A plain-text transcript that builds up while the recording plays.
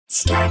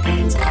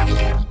Scarpins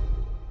Avenue.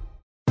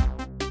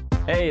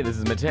 Hey, this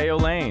is Mateo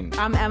Lane.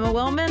 I'm Emma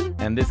Willman.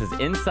 And this is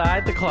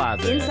Inside the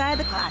Closet. Inside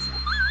the Closet.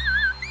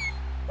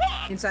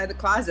 Inside the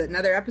Closet,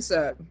 another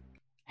episode.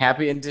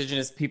 Happy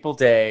Indigenous People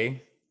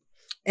Day.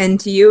 And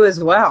to you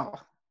as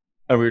well.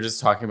 And we were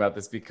just talking about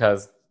this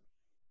because,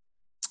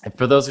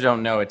 for those who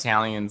don't know,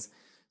 Italians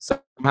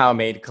somehow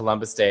made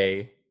Columbus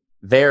Day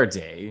their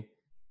day,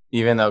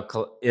 even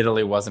though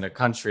Italy wasn't a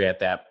country at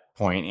that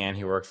point, and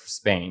he worked for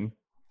Spain.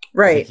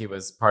 Right. I think he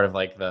was part of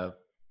like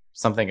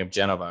something of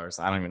Genova or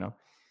something. I don't even know.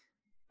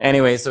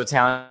 Anyway, so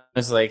Italians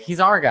was like, he's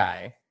our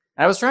guy.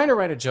 And I was trying to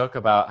write a joke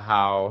about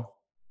how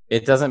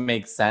it doesn't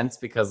make sense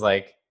because,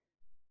 like,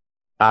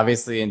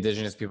 obviously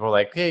Indigenous people are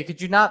like, hey,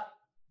 could you not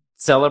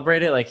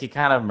celebrate it? Like, he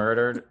kind of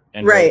murdered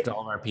and raped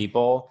all our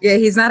people. Yeah,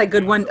 he's not a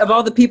good one of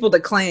all the people to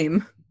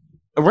claim.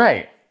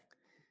 Right.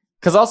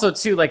 Because also,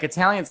 too, like,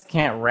 Italians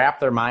can't wrap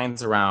their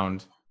minds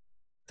around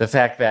the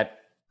fact that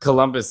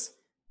Columbus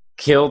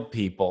killed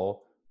people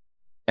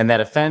and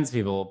that offends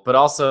people, but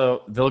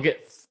also they'll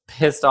get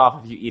pissed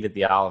off if you eat at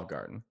the Olive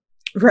Garden.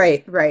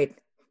 Right. The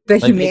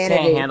like, humanity.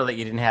 They can't handle that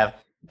you didn't have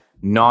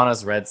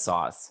Nana's red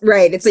sauce.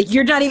 Right. It's like,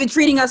 you're not even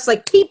treating us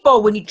like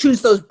people when you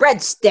choose those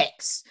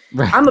breadsticks.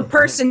 Right. I'm a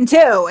person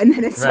too. And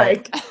then it's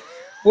like,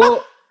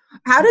 well,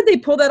 how did they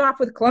pull that off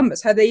with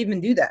Columbus? How'd they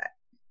even do that?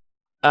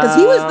 Because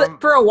he was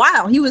for a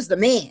while, he was the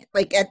man.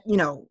 Like,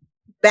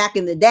 back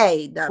in the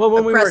day, the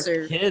when oppressor.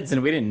 we were kids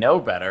and we didn't know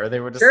better, they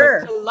were just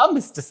Sure. like,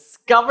 Columbus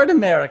discovered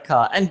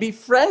America and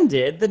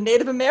befriended the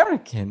Native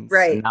Americans.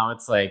 Right. And now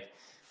it's like,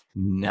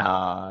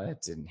 nah,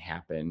 that didn't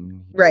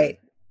happen. Right.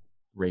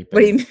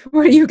 Raping.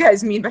 What do you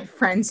guys mean by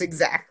friends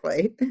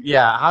exactly?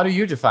 Yeah, how do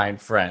you define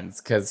friends?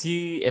 Because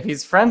if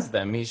he's friends with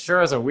them, he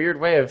sure has a weird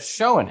way of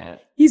showing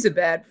it. He's a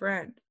bad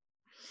friend.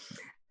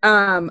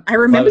 I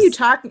remember you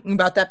talking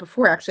about that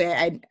before,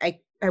 actually.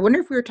 I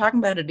wonder if we were talking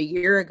about it a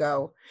year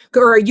ago.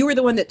 Or you were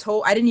the one that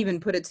told, I didn't even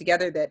put it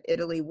together that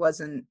Italy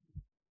wasn't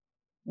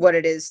what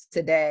it is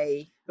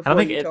today. I don't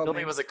think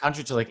Italy was a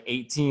country till like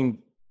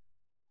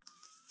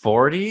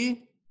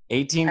 1840?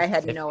 1850? I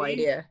had no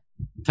idea.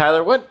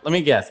 Tyler, what? Let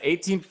me guess.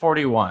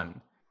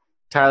 1841.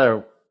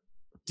 Tyler,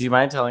 do you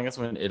mind telling us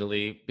when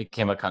Italy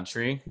became a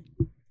country?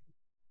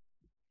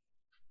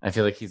 I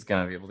feel like he's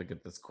going to be able to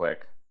get this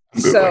quick.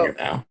 I'm Googling it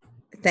now.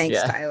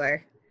 Thanks,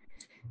 Tyler.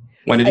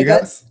 When did you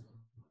guess?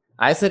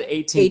 I said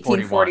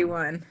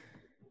 1841.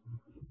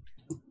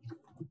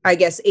 I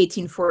guess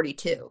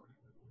 1842.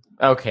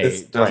 Okay.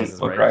 This doesn't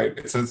look right.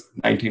 It says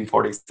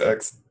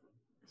 1946.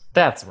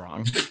 That's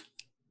wrong.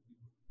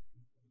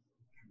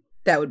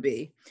 That would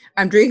be.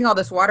 I'm drinking all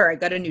this water. I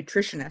got a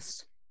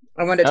nutritionist.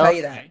 I wanted to tell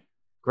you that.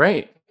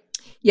 Great.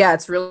 Yeah,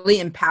 it's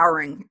really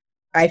empowering,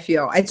 I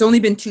feel. It's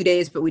only been 2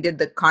 days, but we did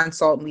the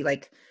consult and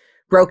we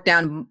broke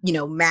down,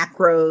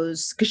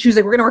 macros. Because she was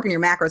like, we're going to work on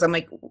your macros. I'm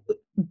like,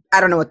 I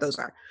don't know what those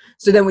are.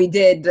 So then we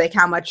did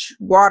how much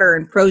water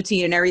and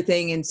protein and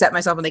everything and set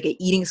myself on an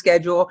eating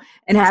schedule.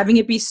 And having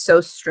it be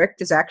so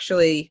strict is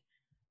actually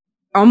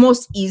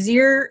almost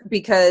easier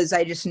because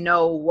I just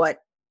know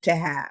what to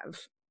have.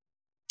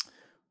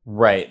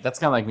 Right. That's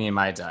kind of like me and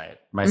my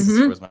diet. My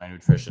sister was my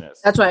nutritionist.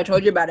 That's why I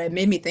told you about it. It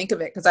made me think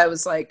of it because I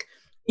was like,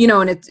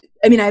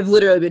 and I've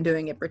literally been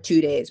doing it for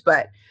 2 days,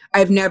 but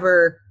I've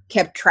never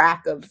kept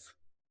track of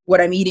what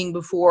I'm eating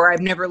before.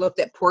 I've never looked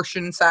at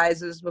portion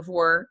sizes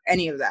before,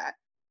 any of that.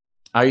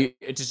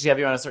 Did she have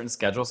you on a certain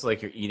schedule? So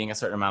you're eating a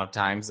certain amount of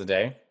times a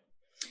day?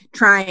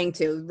 Trying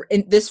to.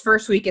 In this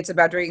first week, it's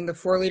about drinking the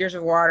 4 liters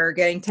of water,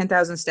 getting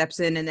 10,000 steps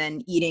in, and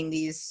then eating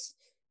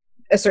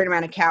a certain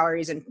amount of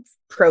calories and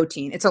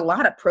protein. It's a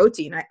lot of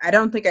protein. I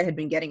don't think I had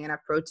been getting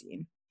enough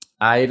protein.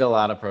 I eat a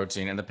lot of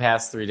protein. In the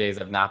past 3 days,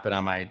 I've not been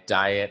on my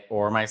diet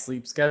or my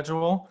sleep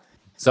schedule.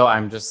 So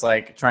I'm just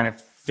trying to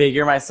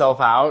figure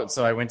myself out.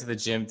 So I went to the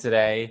gym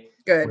today.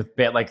 Good. With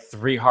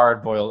 3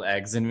 hard-boiled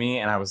eggs in me,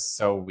 and I was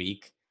so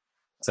weak.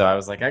 So I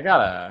was like, I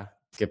gotta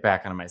get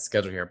back on my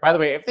schedule here. By the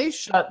way, if they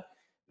shut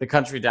the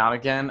country down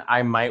again,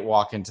 I might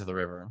walk into the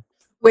river.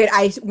 Wait,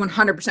 I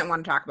 100%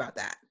 want to talk about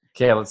that.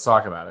 Okay, let's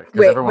talk about it.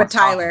 Wait, but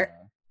Tyler,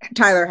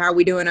 how are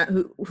we doing?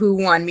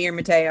 Who won, me or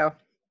Mateo?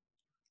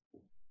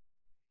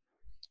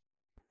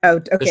 Oh,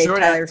 okay, The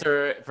short Tyler.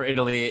 answer for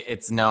Italy,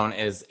 it's known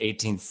as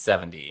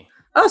 1870.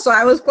 Oh, so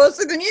I was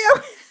closer than you?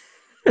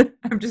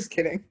 I'm just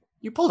kidding.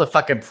 You pulled a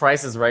fucking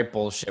Price is Right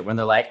bullshit when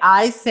they're like,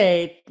 I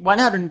say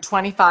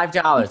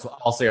 $125. Well,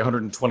 I'll say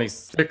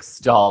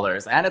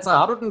 $126. And it's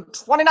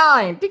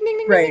 $129. Ding, ding,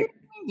 ding, Right.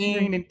 ding,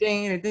 ding,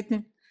 ding, ding,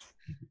 ding.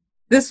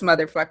 This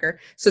motherfucker.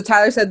 So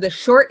Tyler said the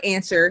short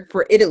answer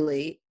for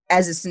Italy,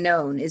 as it's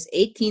known, is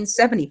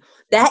 1870.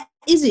 That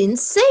is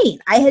insane.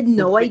 I had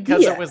no idea.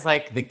 Because it was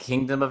the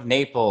Kingdom of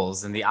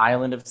Naples and the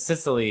island of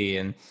Sicily.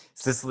 And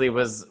Sicily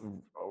was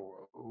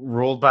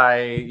ruled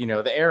by,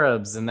 the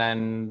Arabs and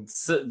then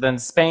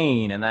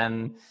Spain and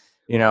then,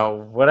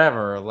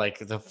 whatever,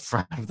 the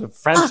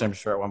French, I'm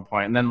sure at one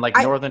point. And then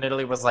Northern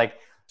Italy was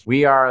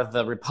we are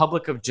the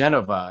Republic of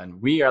Genova and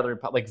we are the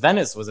Republic.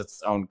 Venice was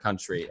its own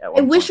country at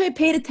one point. I wish I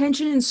paid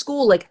attention in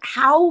school.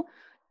 How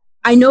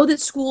I know that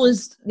school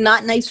is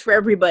not nice for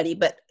everybody,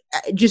 but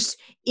just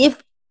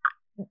if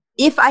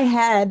I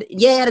had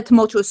a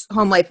tumultuous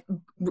home life,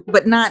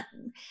 but not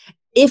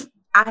if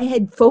I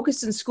had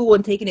focused in school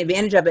and taken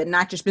advantage of it and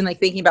not just been like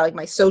thinking about like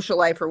my social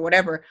life or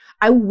whatever.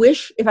 I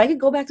wish if I could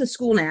go back to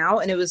school now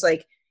and it was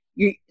like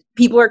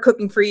people are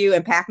cooking for you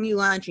and packing you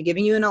lunch and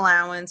giving you an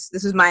allowance.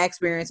 This is my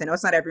experience. I know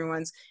it's not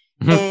everyone's.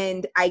 Mm-hmm.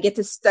 And I get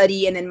to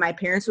study, and then my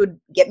parents would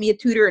get me a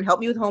tutor and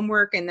help me with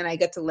homework, and then I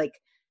get to like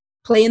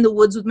play in the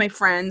woods with my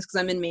friends because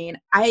I'm in Maine.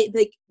 I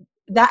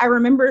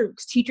remember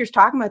teachers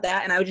talking about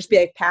that, and I would just be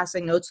like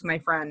passing notes with my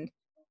friend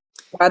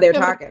while they're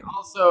talking.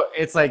 Also,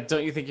 it's like,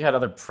 don't you think you had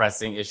other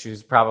pressing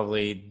issues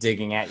probably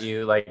digging at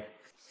you? Like,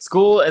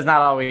 school is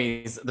not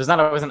always, there's not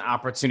always an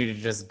opportunity to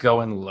just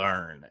go and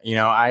learn. You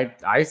know,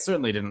 I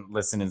certainly didn't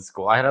listen in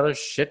school. I had other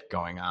shit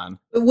going on.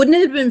 But wouldn't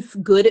it have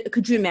been good?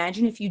 Could you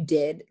imagine if you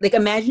did? Like,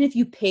 imagine if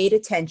you paid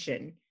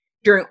attention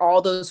during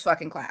all those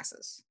fucking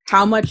classes.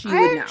 How much you would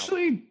know. I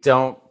actually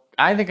don't.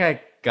 I think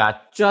I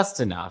got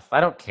just enough.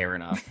 I don't care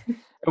enough.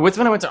 It's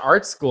when I went to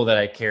art school that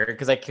I cared,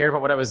 because I cared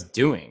about what I was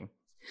doing.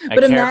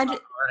 But imagine, I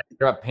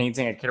cared about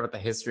painting. I cared about the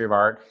history of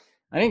art.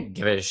 I didn't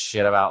give a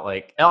shit about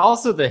like.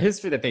 Also, the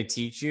history that they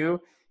teach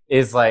you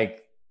is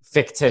like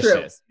fictitious.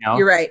 True. You know?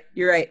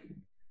 You're right.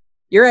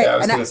 Yeah, I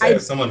was going to say,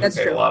 as someone who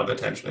paid a lot of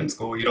attention in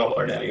school, you don't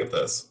learn any of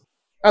this.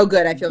 Oh,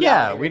 good. I feel.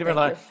 Yeah, we never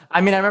learned.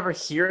 I mean, I remember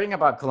hearing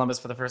about Columbus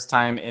for the first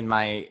time in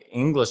my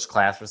English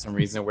class for some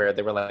reason, where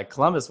they were like,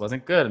 Columbus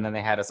wasn't good, and then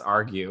they had us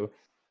argue,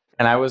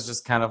 and I was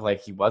just kind of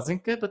like, he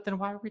wasn't good, but then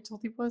why were we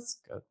told he was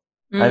good?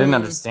 I didn't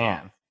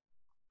understand.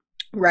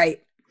 Right.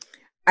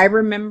 I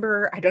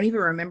don't even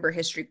remember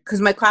history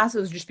because my class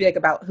would just be like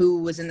about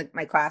who was in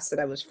my class that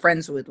I was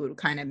friends with would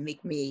kind of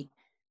make me.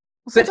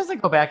 Sometimes I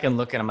go back and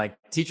look and I'm like,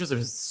 teachers are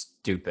just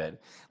stupid.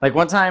 Like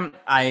one time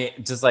I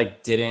just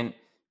like didn't.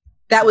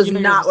 That was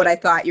not what I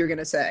thought you were going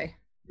to say.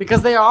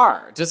 Because they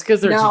are. Just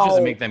because they're teachers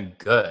doesn't make them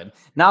good.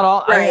 Not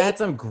all. Right. I had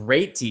some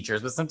great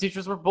teachers, but some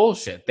teachers were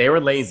bullshit. They were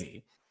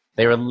lazy.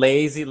 They were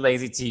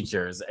lazy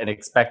teachers and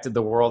expected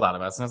the world out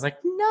of us. And I was like,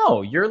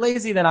 no, you're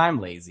lazy, then I'm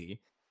lazy.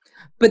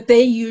 But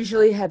they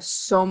usually have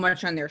so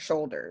much on their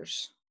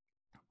shoulders.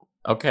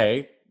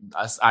 Okay.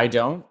 I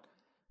don't.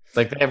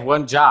 Like, they have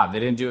one job. They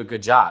didn't do a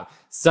good job.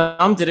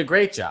 Some did a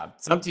great job.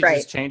 Some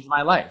teachers changed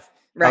my life.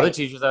 Right. Other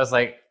teachers, I was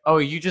like, oh,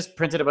 you just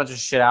printed a bunch of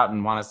shit out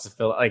and want us to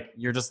fill it. Like,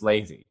 you're just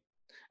lazy.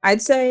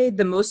 I'd say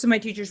the most of my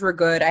teachers were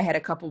good. I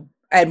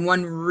had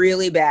one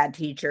really bad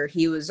teacher.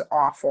 He was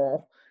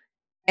awful.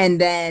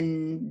 And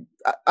then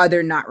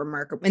other not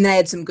remarkable. And then I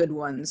had some good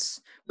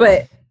ones.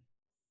 But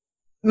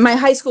my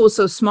high school was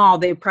so small,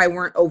 they probably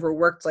weren't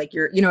overworked like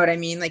you know what I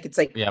mean? Like, it's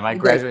like. Yeah, my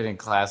graduating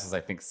class is, I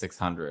think,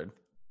 600.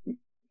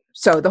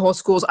 So the whole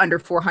school's under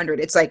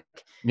 400. It's like.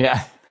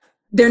 Yeah.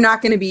 They're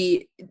not going to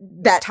be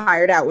that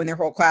tired out when their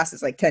whole class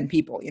is like 10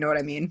 people. You know what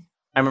I mean?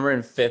 I remember in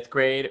 5th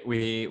grade,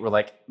 we were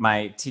like,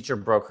 my teacher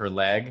broke her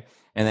leg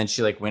and then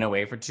she like went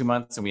away for 2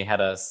 months and we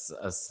had a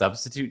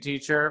substitute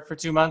teacher for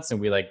 2 months and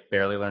we like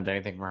barely learned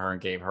anything from her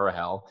and gave her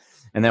hell.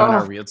 And then when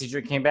our real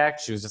teacher came back,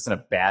 she was just in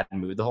a bad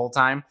mood the whole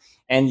time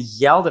and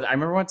yelled at. I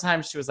remember one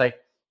time she was like,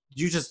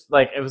 you just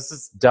like, it was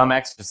this dumb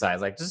exercise.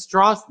 Like just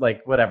draw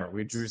like whatever.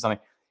 We drew something.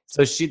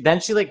 So she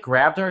like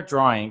grabbed our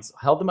drawings,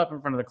 held them up in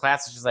front of the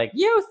class, and she's like,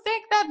 "You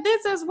think that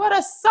this is what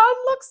a sun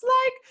looks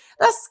like?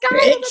 The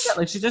sky?"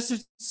 Like she just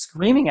started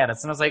screaming at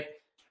us, and I was like,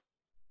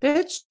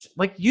 "Bitch!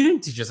 Like you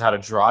didn't teach us how to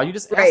draw. You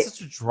just asked us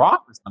to draw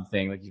for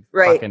something. Like you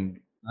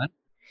fucking."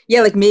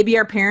 Yeah, like maybe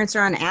our parents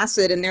are on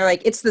acid, and they're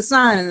like, "It's the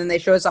sun," and then they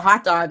show us a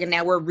hot dog, and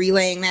now we're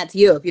relaying that to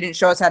you. If you didn't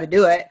show us how to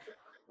do it,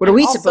 what are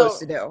we supposed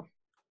to do?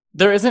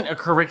 There isn't a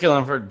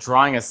curriculum for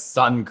drawing a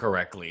sun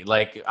correctly.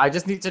 Like, I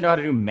just need to know how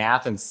to do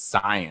math and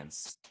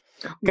science.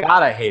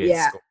 God, I hated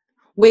school.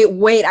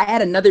 Wait. I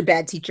had another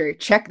bad teacher.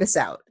 Check this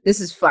out. This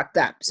is fucked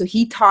up. So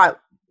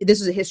this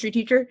was a history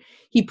teacher.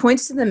 He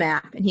points to the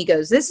map and he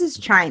goes, "This is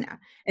China."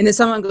 And then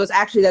someone goes,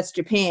 "Actually, that's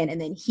Japan." And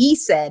then he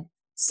said,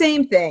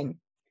 "Same thing."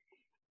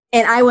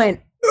 And I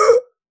went,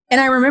 and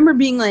I remember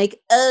being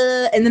like,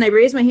 and then I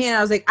raised my hand and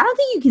I was like, "I don't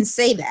think you can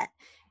say that."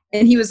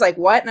 And he was like,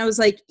 "What?" And I was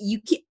like,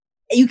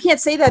 You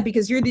can't say that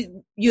because you're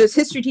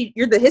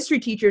the history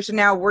teacher. So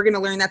now we're going to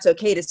learn that's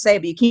okay to say,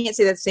 but you can't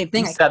say that the same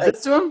thing. You said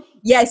this to him?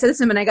 Yeah, I said this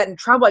to him and I got in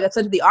trouble. I got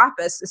sent to the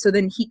office. So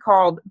then he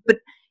called, but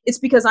it's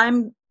because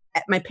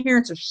my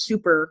parents are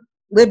super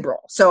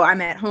liberal. So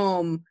I'm at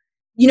home,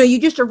 you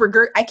just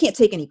I can't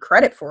take any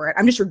credit for it.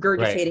 I'm just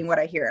regurgitating what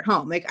I hear at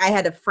home. Like I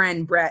had a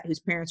friend, Brett, whose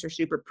parents are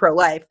super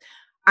pro-life.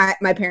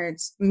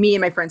 Me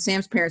and my friend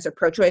Sam's parents are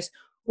pro-choice.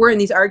 We're in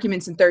these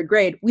arguments in 3rd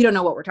grade. We don't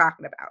know what we're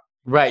talking about.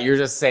 Right.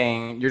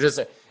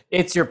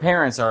 It's your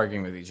parents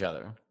arguing with each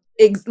other.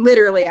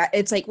 Literally,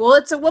 it's like, well,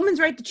 it's a woman's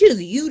right to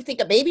choose. You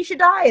think a baby should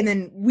die? And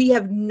then we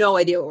have no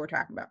idea what we're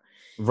talking about.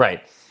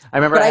 Right. I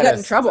remember I got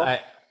in trouble. I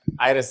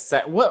had a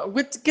set.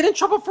 What? Get in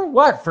trouble for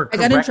what? For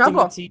correcting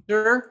the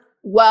teacher?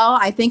 Well,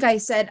 I think I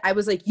said, I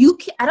was like,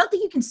 I don't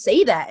think you can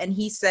say that. And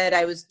he said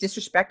I was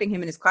disrespecting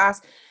him in his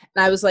class.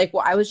 And I was like,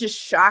 well, I was just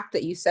shocked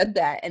that you said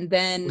that. And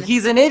then.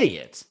 He's an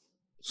idiot.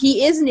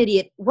 he is an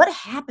idiot. What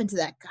happened to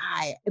that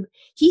guy?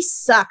 He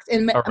sucked.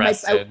 And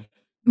arrested.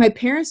 My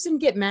parents didn't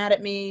get mad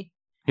at me.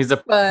 He's a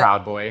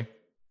proud boy.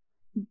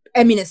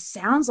 I mean, it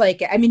sounds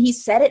like it. I mean, he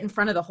said it in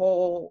front of the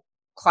whole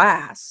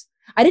class.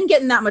 I didn't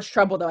get in that much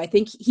trouble, though. I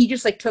think he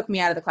just like took me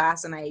out of the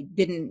class and I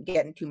didn't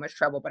get in too much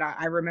trouble. But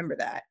I remember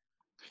that.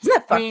 Isn't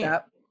that fucked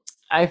up?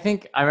 I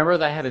remember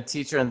that I had a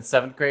teacher in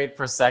 7th grade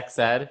for sex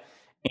ed.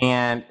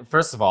 And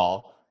first of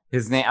all,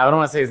 his name, I don't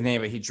want to say his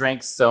name, but he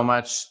drank so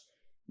much,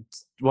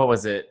 what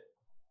was it?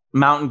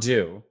 Mountain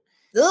Dew.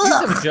 He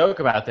used to joke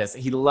about this.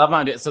 He loved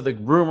Mountain Dew. So the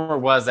rumor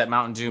was that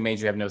Mountain Dew made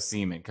you have no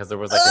semen because there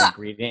was like an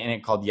ingredient in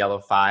it called Yellow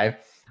 5.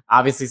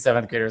 Obviously,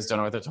 7th graders don't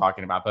know what they're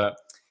talking about. But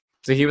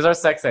so he was our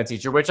sex ed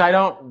teacher, which I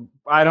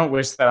don't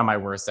wish that on my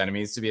worst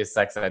enemies to be a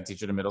sex ed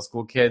teacher to middle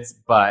school kids.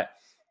 But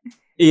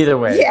either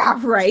way. Yeah,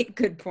 right.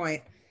 Good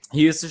point.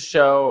 He used to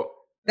show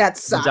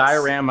the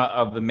diorama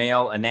of the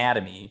male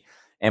anatomy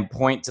and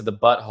point to the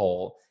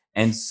butthole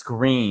and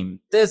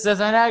scream, "This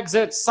is an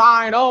exit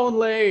sign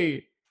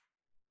only."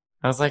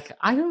 I was like,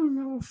 I don't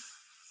know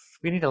if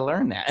we need to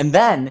learn that. And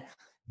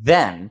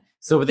then,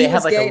 so they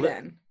had like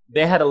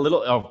they had a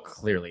little,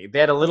 clearly they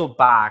had a little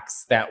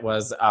box that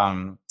was,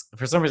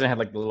 for some reason it had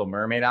like the Little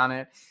Mermaid on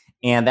it.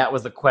 And that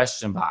was the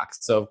question box.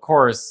 So of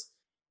course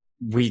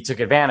we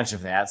took advantage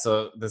of that.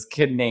 So this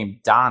kid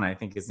named Don, I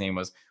think his name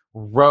was,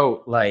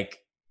 wrote like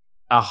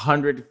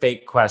 100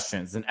 fake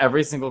questions. And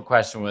every single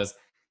question was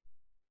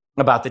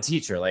about the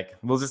teacher. Like,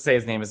 we'll just say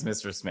his name is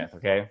Mr. Smith.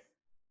 Okay.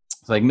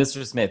 So like,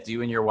 Mr. Smith, do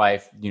you and your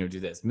wife, do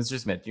this? Mr.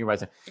 Smith, do you and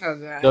your wife? Oh,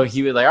 God. So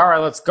he would like, all right,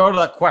 let's go to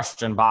the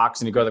question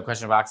box. And you go to the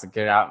question box and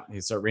get it out. And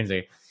he start reading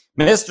it.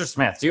 Mr.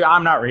 Smith,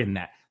 I'm not reading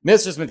that.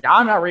 Mr. Smith,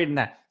 I'm not reading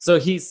that. So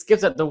he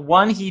skips it. The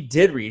one he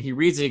did read, he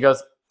reads it. He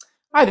goes,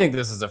 I think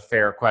this is a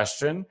fair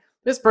question.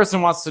 This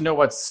person wants to know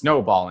what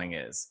snowballing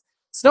is.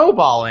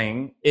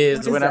 Snowballing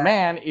is when a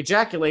man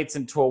ejaculates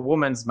into a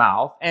woman's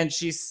mouth and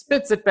she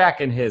spits it back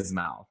in his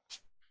mouth.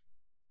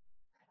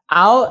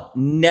 I'll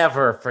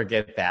never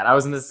forget that. I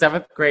was in the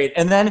 7th grade.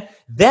 And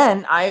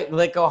then I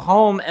like go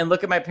home and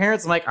look at my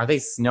parents. I'm like, are they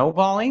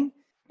snowballing?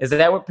 Is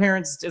that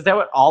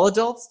what all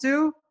adults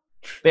do?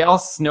 They all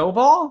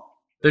snowball?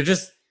 They're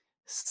just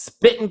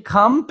spit and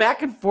cum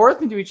back and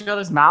forth into each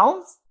other's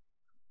mouths?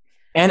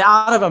 And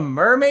out of a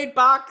mermaid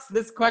box,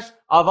 this question,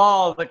 of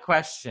all the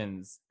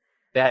questions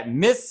that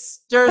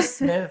Mr.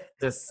 Smith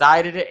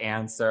decided to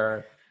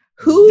answer,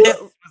 this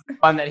was the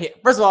one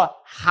that first of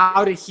all,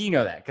 how did he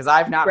know that? Because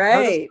I've not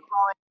heard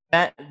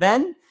of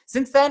then,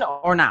 since then,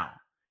 or now.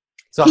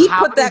 So he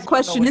put that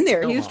question in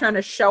there. He was trying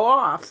to show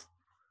off.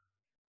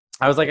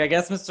 I was like, I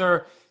guess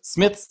Mr.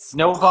 Smith's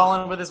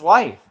snowballing with his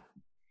wife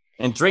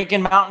and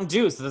drinking Mountain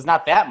Dew. So there's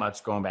not that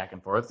much going back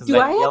and forth. Do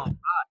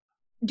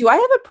I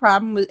have a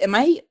problem with, am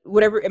I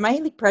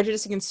like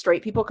prejudiced against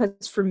straight people?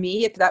 Because for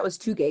me, if that was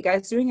 2 gay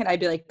guys doing it,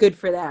 I'd be like, good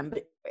for them.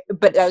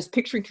 But I was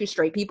picturing 2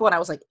 straight people and I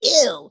was like,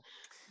 ew.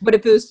 But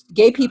if it was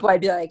gay people,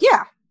 I'd be like,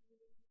 yeah.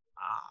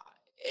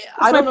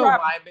 I don't know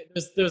why,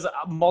 but there's a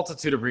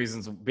multitude of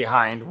reasons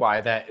behind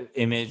why that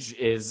image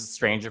is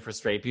stranger for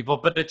straight people,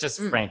 but it just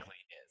frankly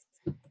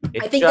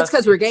is. I think it's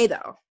because we're gay,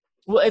 though.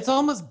 Well, it's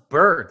almost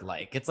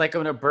bird-like. It's like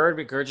when a bird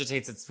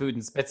regurgitates its food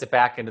and spits it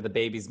back into the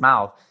baby's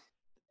mouth.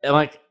 And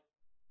like,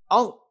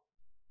 look,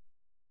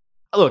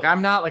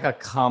 I'm not like a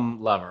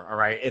cum lover, all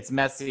right? It's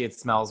messy, it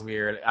smells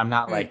weird. I'm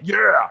not like,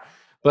 yeah.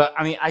 But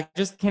I mean, I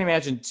just can't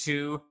imagine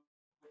 2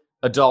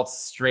 adults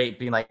straight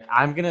being like,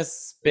 I'm going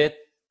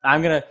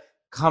to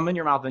come in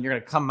your mouth and you're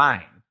going to come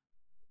mine.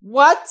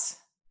 What?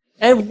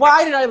 And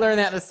why did I learn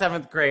that in the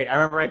 7th grade? I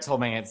remember I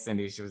told my Aunt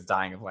Cindy, she was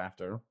dying of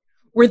laughter.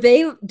 Were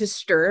they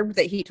disturbed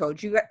that he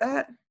told you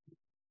that?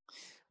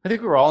 I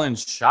think we were all in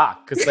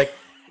shock because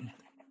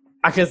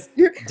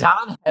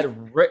Don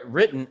had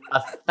written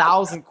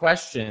 1,000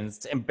 questions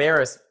to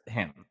embarrass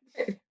him.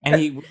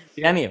 And he wouldn't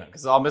get any of them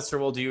because all Mr.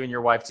 Will do and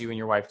your wife do and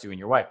your wife do and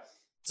your wife.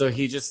 So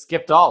he just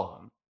skipped all of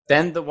them.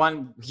 Then the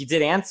one he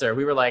did answer,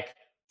 we were like,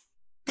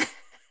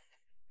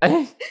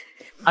 I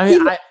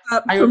mean,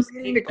 I was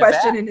reading the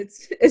question and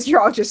it's you're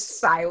all just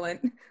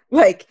silent.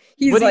 Like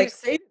he's what like,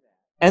 do you say?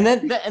 And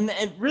then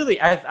and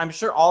really, I'm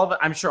sure all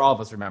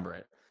of us remember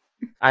it.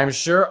 I'm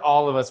sure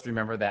all of us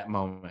remember that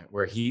moment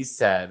where he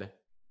said,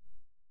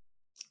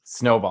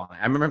 "Snowballing."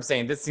 I remember him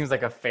saying, "This seems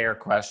like a fair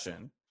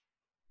question."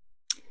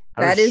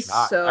 That is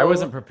shocked. so. I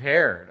wasn't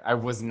prepared. I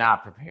was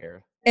not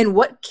prepared. And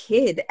what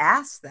kid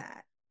asked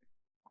that?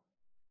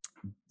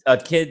 A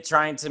kid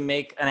trying to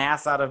make an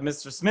ass out of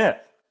Mr. Smith.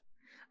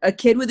 A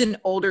kid with an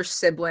older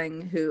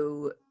sibling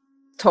who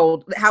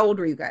told. How old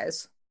were you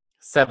guys?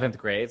 7th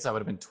grade, so I would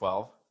have been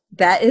 12.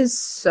 That is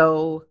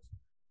so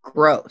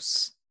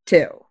gross,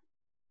 too.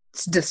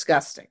 It's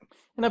disgusting.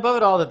 And above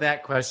it all,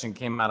 that question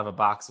came out of a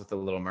box with a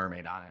Little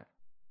Mermaid on it.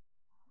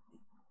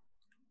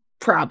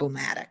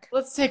 Problematic.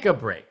 Let's take a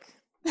break.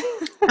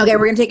 Okay,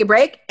 we're going to take a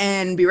break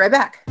and be right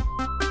back.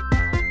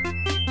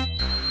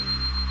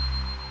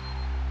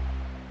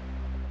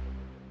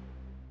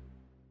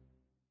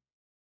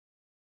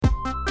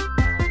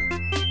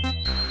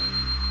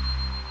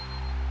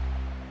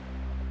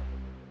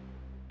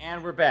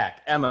 And we're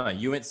back. Emma,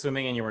 you went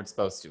swimming and you weren't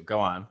supposed to. Go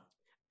on.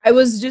 I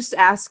was just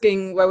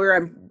asking while we were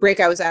on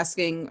break. I was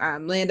asking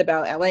Land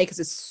about LA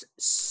because it's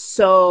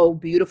so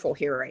beautiful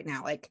here right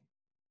now. Like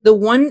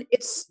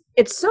it's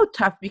so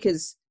tough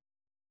because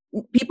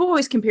people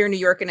always compare New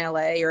York and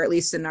LA, or at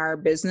least in our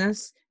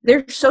business,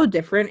 they're so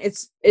different.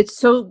 It's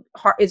so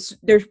hard.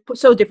 They're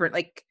so different.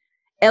 Like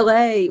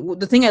LA,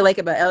 the thing I like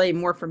about LA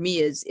more for me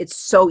is it's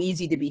so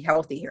easy to be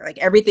healthy here. Like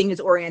everything is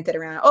oriented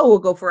around, oh, we'll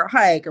go for a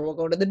hike, or we'll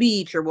go to the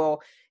beach, or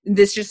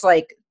this just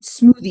like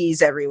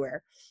smoothies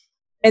everywhere.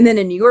 And then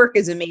in New York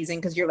is amazing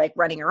because you're like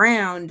running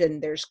around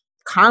and there's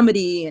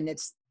comedy, and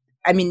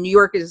New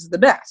York is the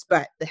best,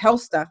 but the health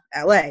stuff,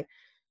 LA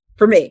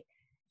for me.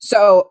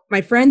 So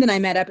my friend and I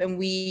met up,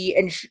 and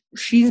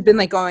she's been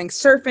like going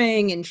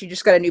surfing, and she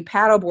just got a new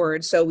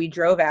paddleboard. So we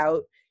drove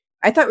out.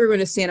 I thought we were going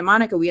to Santa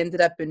Monica. We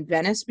ended up in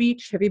Venice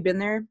Beach. Have you been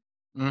there?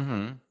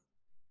 Mm-hmm.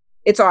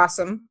 It's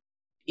awesome.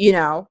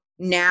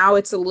 Now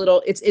it's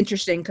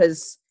interesting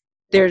because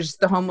there's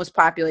the homeless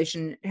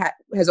population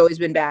has always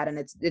been bad, and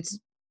it's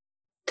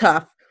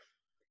tough.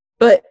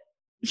 But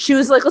she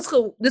was like, let's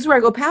go. This is where I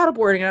go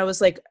paddleboarding. And I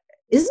was like,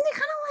 isn't it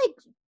kind of like,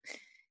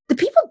 do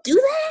people do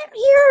that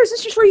here? Or is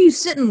this just where you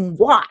sit and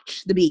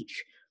watch the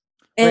beach?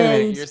 Wait a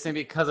minute, you're saying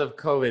because of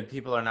COVID,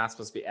 people are not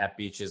supposed to be at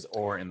beaches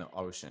or in the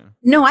ocean?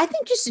 No, I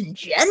think just in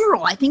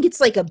general. I think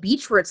it's like a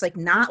beach where it's like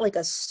not like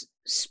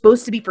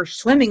supposed to be for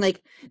swimming.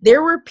 Like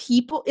there were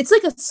people, it's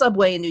like a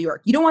subway in New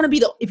York. You don't want to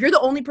be if you're the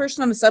only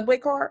person on the subway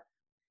car,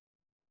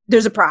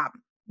 there's a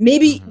problem.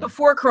 Maybe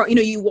before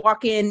Corona, you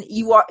walk in,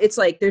 it's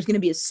like there's going to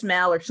be a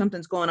smell or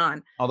something's going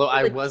on. Although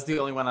I was the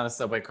only one on a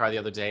subway car the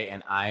other day,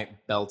 and I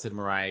belted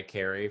Mariah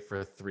Carey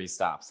for 3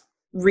 stops.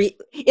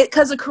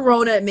 Because of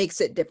Corona, it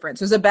makes it different.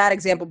 So it's a bad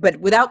example, but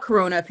without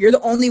Corona, if you're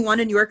the only one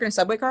in New York in a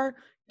subway car,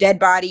 dead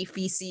body,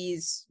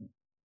 feces,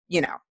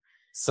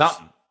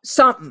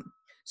 something.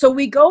 So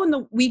we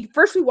go we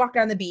walk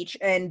down the beach,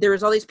 and there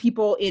was all these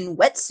people in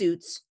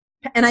wetsuits,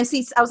 and I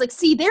was like,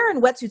 see, they're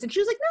in wetsuits, and she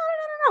was like,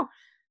 no.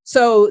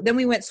 So then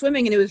we went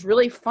swimming, and it was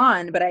really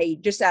fun. But I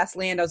just asked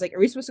Land, I was like, are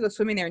we supposed to go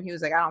swimming there? And he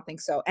was like, I don't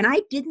think so. And I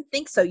didn't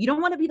think so. You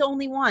don't want to be the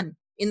only one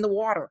in the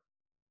water.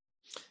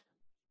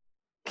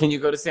 Can you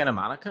go to Santa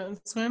Monica and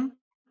swim?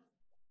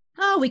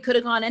 Oh, we could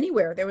have gone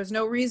anywhere. There was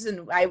no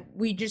reason. I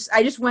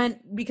just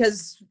went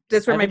because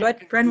that's where my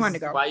friend wanted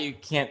to go. Why you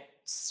can't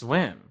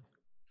swim?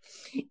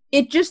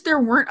 There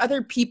weren't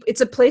other people.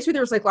 It's a place where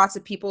there was like lots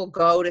of people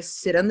go to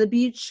sit on the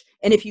beach.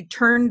 And if you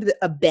turned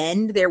a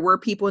bend, there were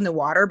people in the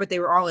water, but they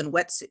were all in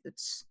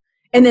wetsuits.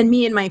 And then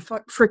me and my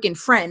freaking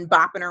friend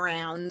bopping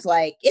around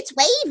like, it's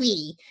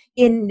wavy,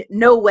 in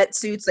no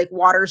wetsuits, like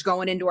water's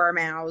going into our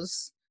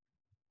mouths.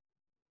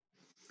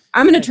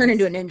 I'm going to turn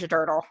into a Ninja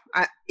Turtle,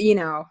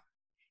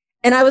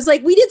 And I was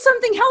like, we did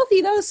something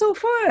healthy. That was so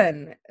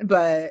fun.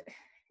 But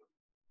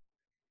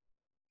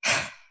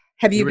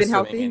have you been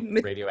healthy?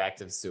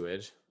 Radioactive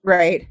sewage.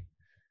 Right.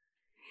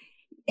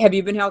 Have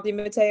you been healthy,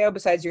 Mateo,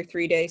 besides your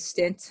 3-day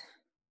stint?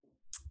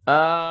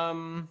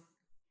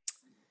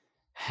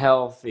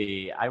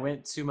 Healthy. I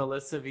went to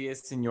Melissa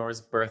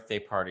Villaseñor's birthday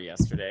party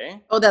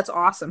yesterday. Oh, that's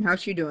awesome.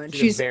 How's she doing?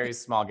 She's a very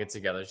small get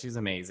together. She's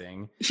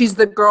amazing. She's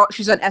the girl.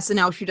 She's on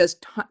SNL.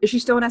 Is she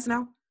still on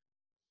SNL?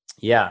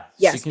 Yeah.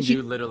 Yes, she can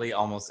do literally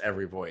almost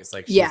every voice.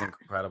 Like, she's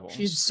incredible.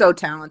 She's so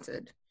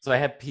talented. So I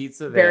had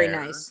pizza there. Very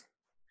nice.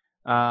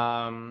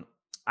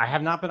 I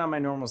have not been on my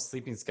normal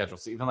sleeping schedule.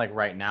 So even like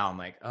right now, I'm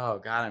like, oh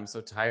God, I'm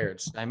so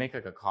tired. Should I make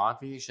like a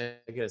coffee? Should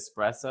I get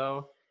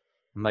espresso?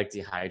 I'm like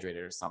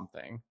dehydrated or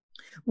something.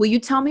 Will you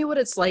tell me what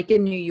it's like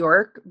in New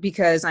York?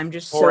 Because I'm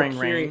just pouring so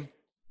curious. Rain.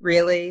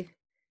 Really?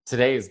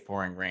 Today is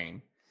pouring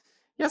rain.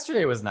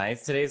 Yesterday was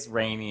nice. Today's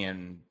rainy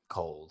and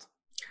cold.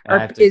 And I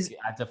have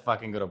to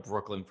fucking go to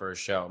Brooklyn for a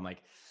show. I'm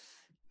like,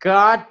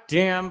 God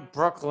damn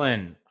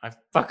Brooklyn. I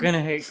fucking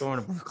hate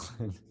going to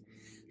Brooklyn.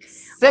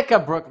 Sick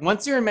of Brooklyn.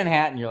 Once you're in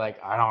Manhattan, you're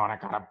like, I don't want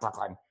to go to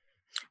Brooklyn.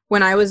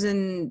 When I was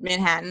in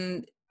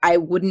Manhattan,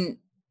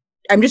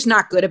 I'm just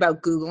not good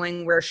about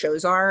Googling where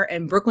shows are.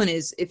 And Brooklyn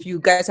is, if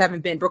you guys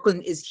haven't been,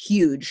 Brooklyn is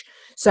huge.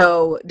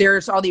 So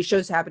there's all these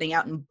shows happening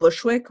out in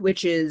Bushwick,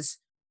 which is,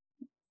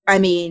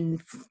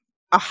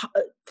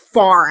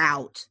 far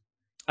out.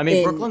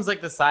 Brooklyn's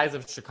like the size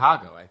of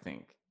Chicago, I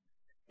think.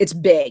 It's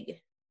big.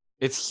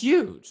 It's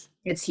huge.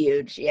 It's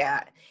huge,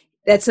 yeah.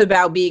 That's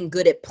about being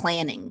good at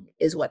planning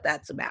is what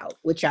that's about,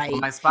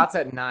 my spot's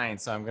at 9,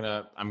 so I'm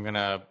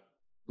gonna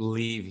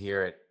leave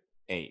here at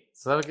 8.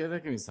 So that'll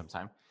give me some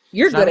time.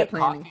 You're good at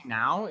planning. Coffee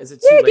now? Is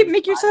it too late?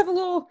 Make yourself a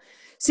little.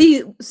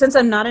 See, since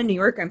I'm not in New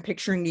York, I'm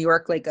picturing New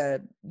York like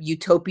a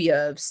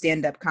utopia of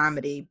stand-up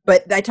comedy.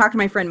 But I talked to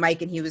my friend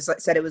Mike, and he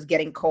said it was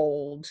getting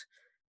cold.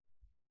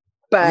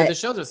 But the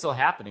shows are still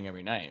happening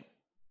every night.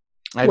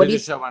 I did a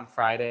show on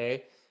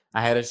Friday.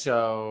 I have a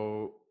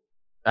show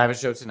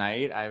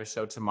tonight. I have a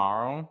show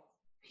tomorrow.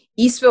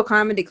 Eastville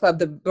Comedy Club,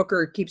 the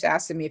booker keeps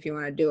asking me if you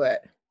want to do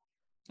it.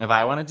 If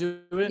I want to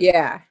do it?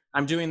 Yeah.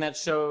 I'm doing that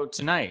show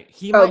tonight.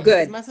 Good.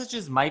 His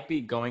messages might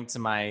be going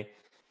to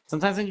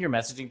sometimes when you're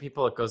messaging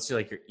people, it goes to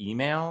like your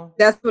email.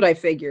 That's what I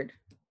figured.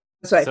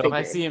 That's what So I if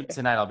I figured. see him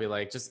tonight, I'll be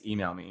like, just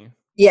email me.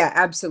 Yeah,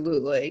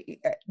 absolutely.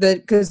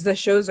 Because the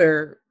shows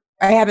are,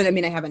 I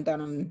haven't done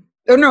them.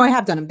 Oh no, I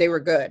have done them. They were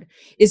good.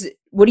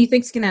 What do you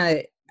think's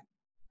gonna?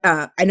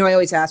 I know I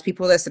always ask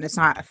people this, and it's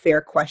not a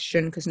fair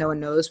question because no one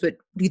knows. But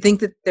do you think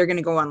that they're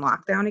gonna go on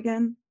lockdown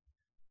again?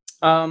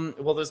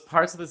 Well, there's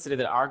parts of the city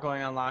that are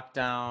going on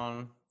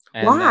lockdown,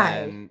 and Why?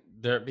 then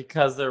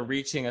because they're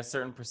reaching a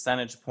certain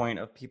percentage point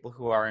of people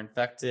who are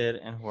infected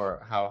and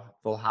how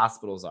full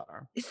hospitals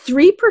are.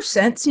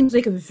 3% seems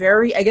like a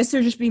very. I guess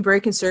they're just being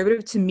very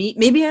conservative to me.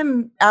 Maybe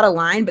I'm out of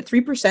line, but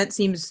 3%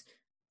 seems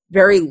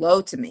very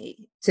low to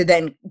me to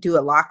then do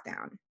a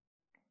lockdown.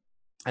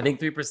 I think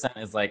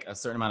 3% is like a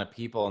certain amount of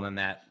people, and then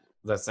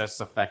that starts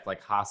to affect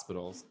like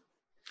hospitals.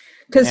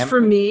 Because for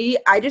me,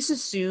 I just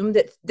assume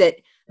that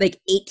like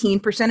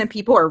 18% of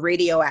people are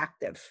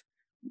radioactive.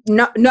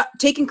 Not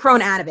taking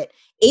Corona out of it.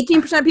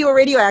 18% of people are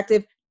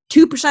radioactive.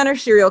 2% are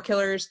serial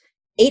killers.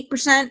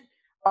 8%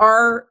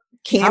 are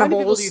cannibals. How many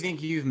people do you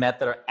think you've met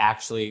that are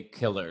actually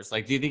killers?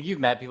 Like, do you think you've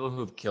met people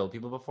who've killed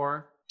people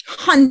before?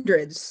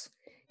 Hundreds.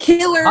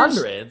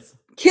 Hundreds?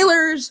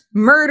 Killers,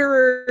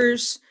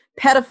 murderers,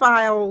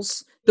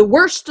 pedophiles, the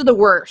worst of the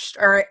worst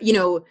are,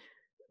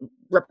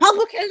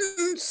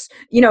 Republicans,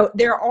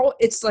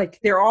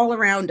 they're all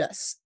around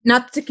us.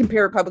 Not to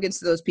compare Republicans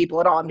to those people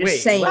at all. I'm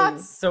just saying.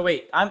 What? So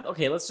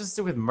let's just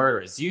do with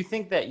murders. Do you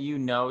think that you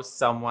know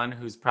someone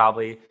who's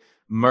probably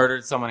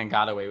murdered someone and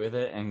got away with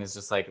it and is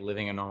just like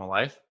living a normal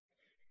life?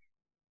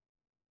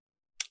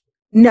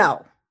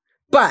 No.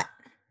 But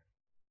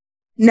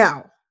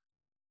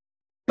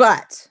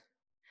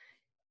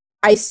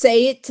I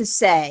say it to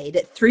say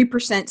that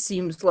 3%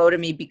 seems low to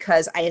me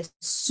because I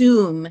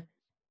assume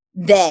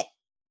that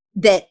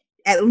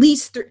at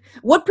least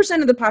what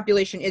percent of the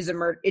population is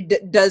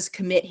does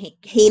commit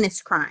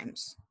heinous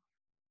crimes?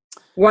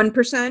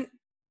 1%?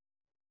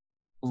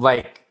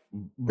 Like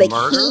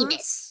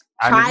heinous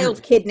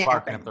child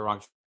kidnapping. Up the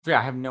wrong tree.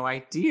 I have no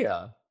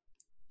idea.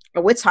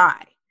 Oh, it's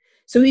high.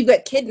 So we've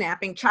got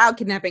kidnapping, child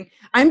kidnapping.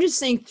 I'm just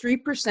saying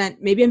 3%.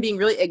 Maybe I'm being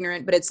really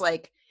ignorant, but it's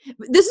like,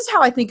 this is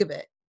how I think of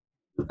it.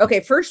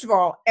 Okay, first of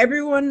all,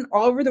 everyone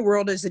all over the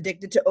world is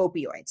addicted to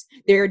opioids.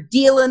 They're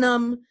dealing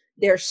them,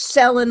 they're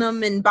selling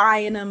them and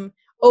buying them.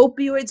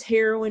 Opioids,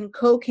 heroin,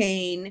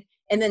 cocaine,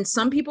 and then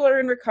some people are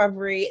in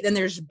recovery. Then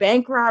there's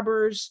bank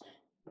robbers,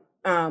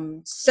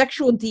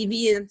 sexual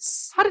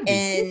deviants. How did we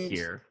get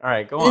here? All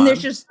right, go on. And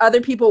there's just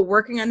other people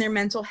working on their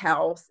mental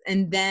health,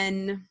 and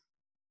then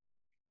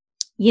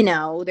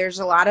there's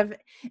a lot of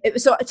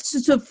so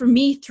for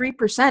me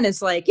 3%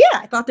 is like, yeah,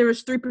 I thought there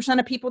was 3%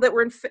 of people that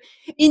were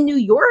in New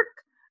York.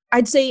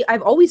 I'd say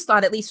I've always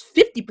thought at least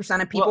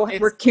 50% of people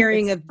were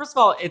carrying first of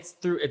all, it's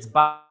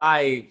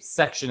by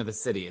section of the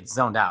city. It's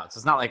zoned out. So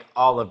it's not like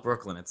all of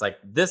Brooklyn. It's like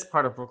this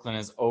part of Brooklyn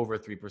is over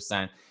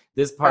 3%.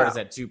 This part is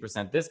at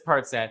 2%. This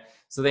part's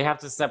so they have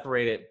to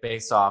separate it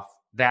based off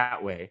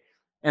that way.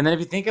 And then if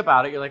you think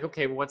about it, you're like,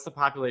 okay, well, what's the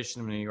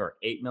population of New York?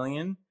 8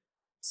 million?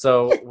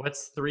 So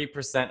what's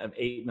 3% of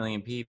 8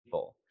 million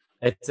people?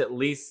 It's at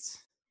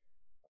least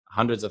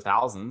hundreds of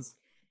thousands.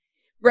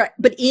 Right.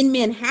 But in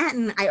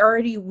Manhattan, I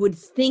already would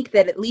think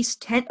that at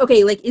least 10.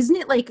 Okay. Like, isn't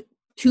it like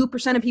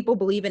 2% of people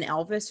believe in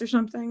Elvis or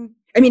something?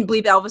 I mean,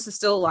 believe Elvis is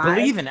still alive.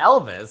 Believe in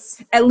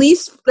Elvis? At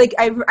least, like,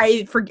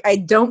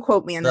 I don't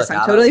quote me on this. Look,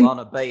 I don't want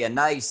to be a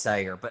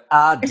naysayer, but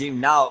I do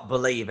not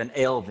believe in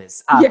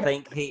Elvis. I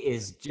think he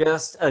is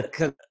just a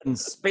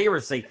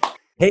conspiracy.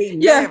 He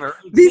never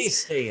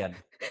existed.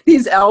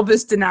 These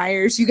Elvis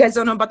deniers. You guys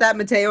don't know about that?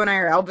 Mateo and I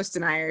are Elvis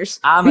deniers.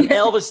 I'm an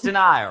Elvis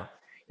denier.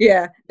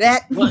 Yeah,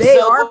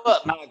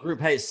 My group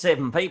has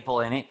 7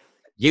 people in it.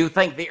 You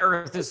think the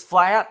earth is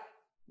flat?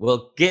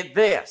 Well, get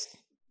this.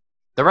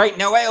 There ain't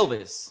no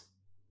Elvis.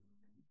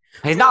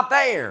 He's not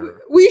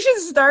there. We should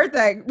start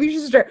that.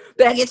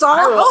 Like, it's all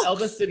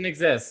Elvis didn't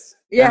exist.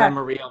 Yeah. And then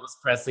Marie Elvis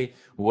Presley.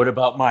 What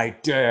about my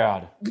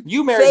dad?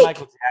 You married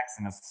Michael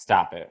Jackson.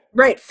 Stop it.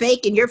 Right,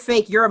 fake, and you're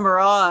fake. You're a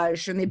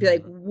mirage. And they'd be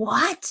like,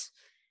 what?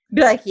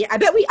 Be like, yeah, I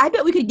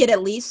bet we could get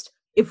at least,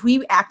 if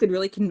we acted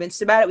really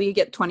convinced about it, we could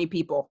get 20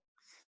 people.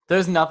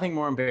 There's nothing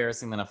more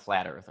embarrassing than a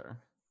flat earther.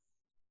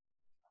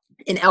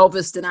 An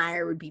Elvis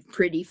denier would be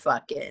pretty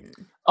fucking.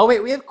 Oh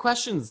wait, we have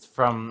questions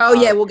from. Oh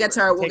yeah, let's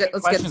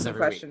get to some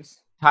questions.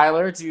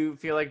 Tyler, do you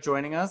feel like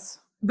joining us?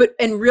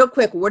 And real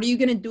quick, what are you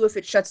gonna do if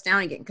it shuts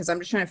down again? Because I'm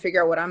just trying to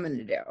figure out what I'm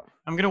gonna do.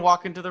 I'm gonna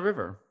walk into the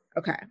river.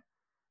 Okay.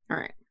 All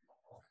right.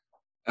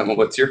 Emma,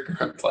 what's your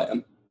current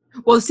plan?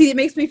 Well, see, it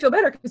makes me feel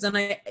better because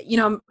then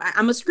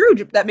I'm a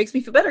Scrooge. That makes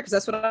me feel better because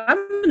that's what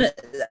I'm gonna.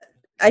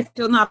 I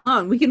feel not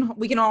alone. We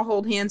can all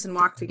hold hands and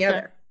walk together.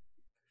 Okay.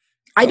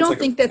 I don't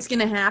think that's going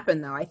to happen,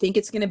 though. I think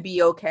it's going to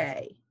be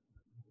okay.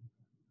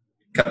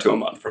 Cut to a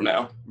month from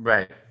now.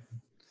 Right.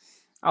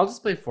 I'll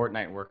just play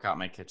Fortnite and work out in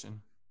my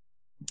kitchen.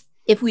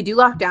 If we do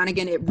lock down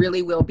again, it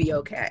really will be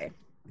okay.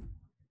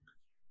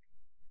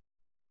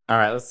 All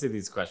right, let's see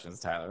these questions,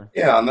 Tyler.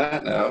 Yeah, on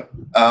that note.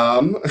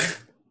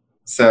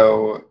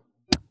 So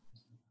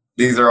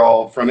these are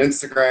all from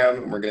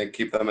Instagram, and we're going to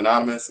keep them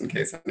anonymous in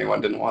case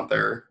anyone didn't want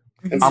their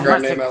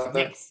Instagram name out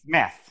there.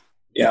 Smith.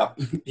 Yeah,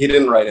 he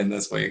didn't write in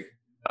this week.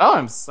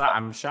 Oh,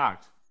 I'm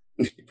shocked.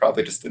 He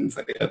probably just didn't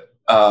say it.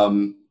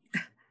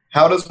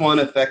 How does one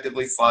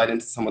effectively slide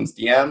into someone's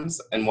DMs,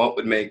 and what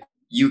would make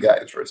you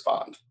guys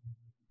respond?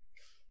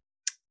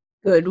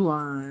 Good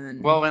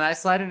one. Well, when I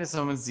slide into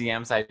someone's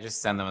DMs, I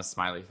just send them a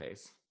smiley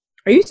face.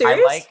 Are you serious?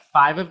 I like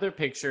 5 of their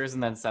pictures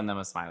and then send them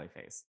a smiley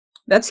face.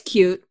 That's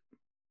cute.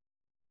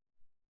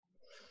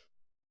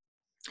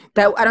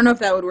 That I don't know if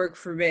that would work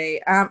for me.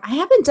 I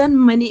haven't done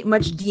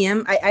much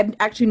DM. I've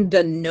actually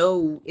done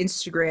no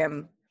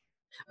Instagram.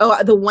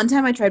 Oh, the one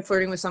time I tried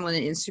flirting with someone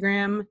on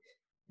Instagram,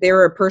 they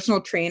were a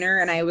personal trainer,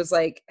 and I was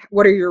like,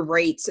 "What are your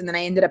rates?" And then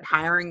I ended up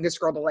hiring this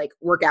girl to like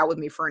work out with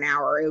me for an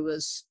hour. It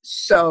was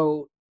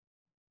so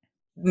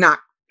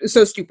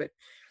stupid.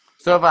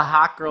 So if a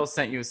hot girl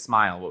sent you a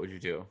smile, what would you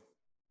do?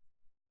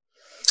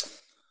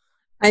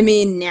 I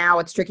mean, now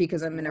it's tricky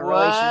because I'm in a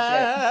relationship.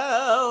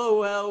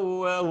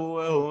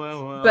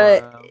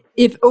 But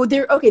if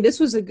this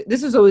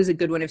was always a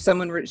good one. If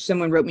someone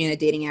wrote me in a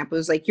dating app, it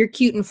was like, "You're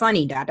cute and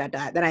funny, ...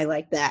 Then I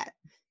like that,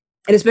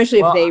 and especially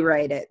if they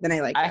write it, then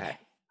I like that.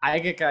 I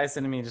get guys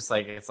sending me just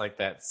like it's like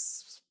that.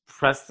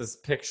 Press this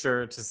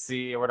picture to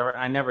see or whatever.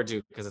 I never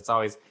do because it's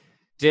always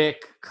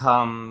dick,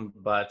 cum,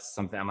 butt,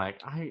 something. I'm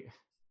like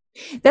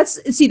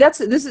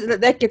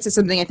that gets to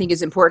something I think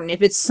is important.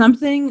 If it's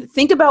something,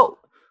 think about.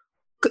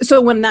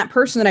 So when that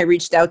person that I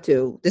reached out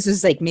to, this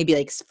is like maybe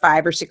like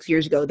 5 or 6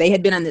 years ago, they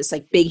had been on this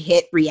like big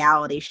hit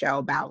reality show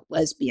about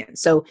lesbians.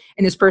 So,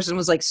 and this person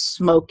was like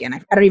smoking. I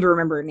don't even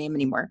remember her name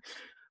anymore,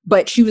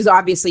 but she was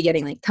obviously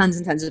getting like tons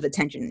and tons of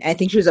attention. I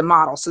think she was a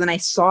model. So then I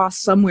saw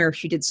somewhere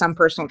she did some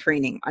personal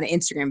training on an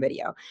Instagram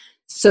video.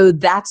 So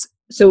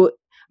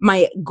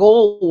my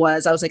goal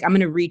was, I was like, I'm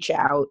going to reach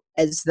out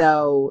as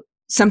though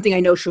something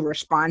I know she'll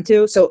respond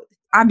to. So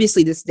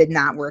obviously this did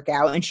not work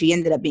out, and she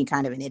ended up being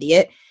kind of an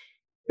idiot.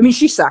 I mean,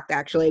 she sucked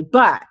actually,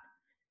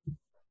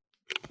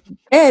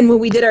 and when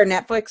we did our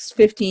Netflix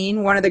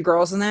 15, one of the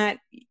girls in that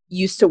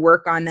used to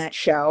work on that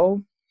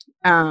show,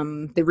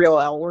 The Real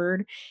L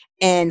Word.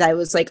 And I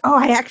was like, "Oh,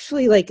 I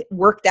actually like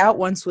worked out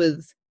once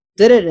with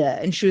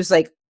and she's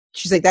like,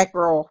 "That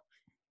girl,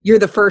 you're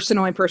the first and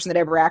only person that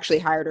ever actually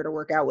hired her to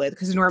work out with."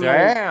 Because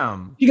normally,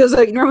 she goes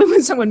like, normally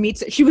when someone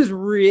meets it, she was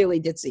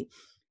really ditzy.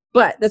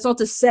 But that's all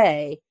to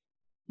say,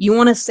 you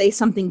want to say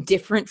something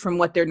different from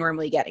what they're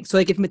normally getting. So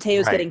like if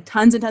Mateo's getting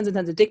tons and tons and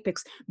tons of dick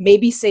pics,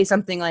 maybe say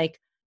something like,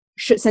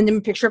 send him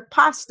a picture of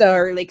pasta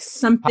or like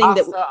something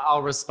pasta that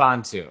I'll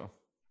respond to.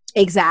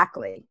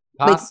 Exactly.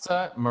 Pasta,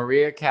 like,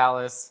 Maria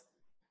Callas,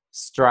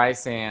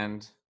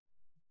 Streisand,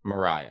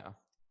 Mariah.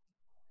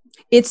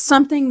 It's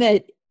something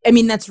that, I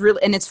mean, that's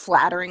really, and it's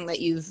flattering that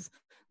you've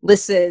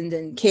listened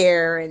and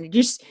care, and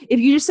just if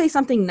you just say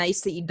something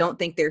nice that you don't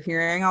think they're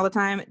hearing all the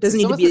time, it doesn't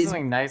need to be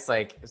something nice.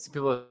 Like if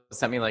people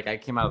sent me like I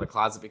came out of the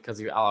closet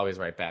because you, I'll always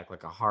write back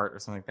like a heart or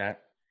something like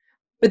that.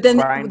 But then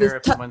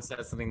if someone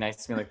says something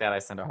nice to me like that, I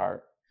send a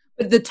heart.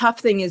 But the tough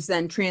thing is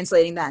then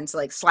translating that into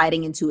like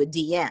sliding into a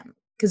DM,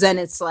 because then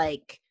it's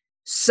like,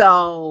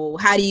 so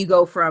how do you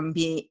go from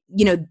being,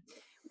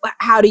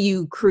 how do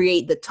you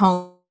create the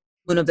tone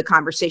of the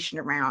conversation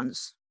around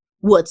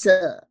what's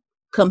up,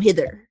 come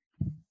hither.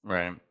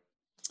 Right.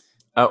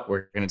 Oh,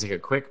 we're going to take a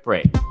quick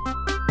break.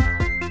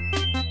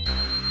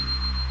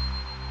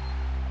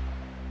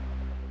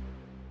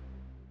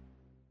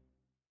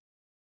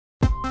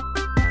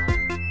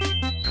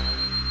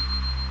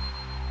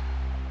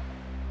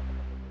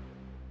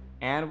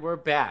 And we're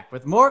back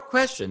with more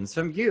questions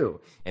from you.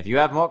 If you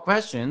have more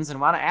questions and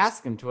want to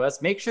ask them to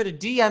us, make sure to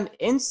DM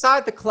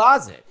Inside the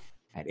Closet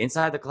at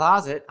Inside the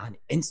Closet on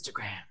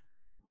Instagram.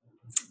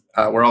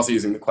 We're also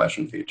using the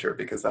question feature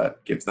because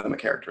that gives them a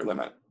character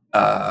limit.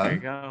 There you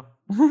go.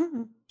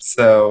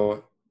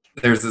 So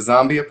there's a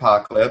zombie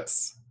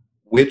apocalypse.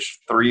 Which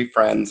 3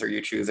 friends are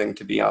you choosing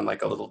to be on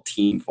like a little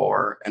team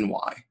for, and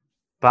why?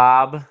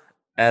 Bob,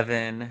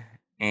 Evan,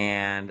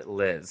 and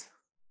Liz.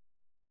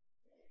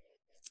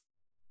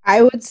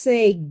 I would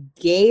say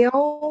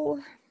Gail.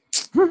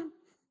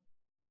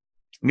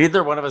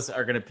 Neither one of us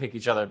are going to pick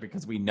each other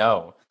because we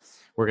know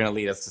we're going to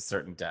lead us to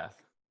certain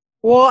death.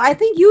 Well, I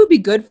think you would be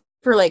good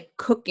for like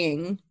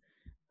cooking,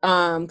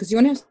 because you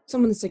want to have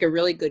someone that's like a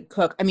really good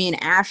cook. I mean,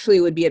 Ashley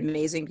would be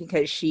amazing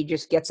because she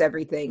just gets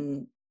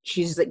everything.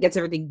 Gets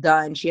everything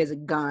done. She has a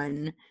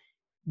gun.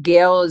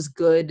 Gail is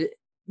good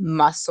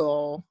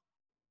muscle.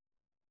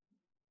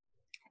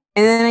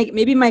 And then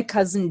maybe my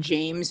cousin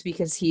James,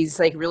 because he's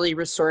like really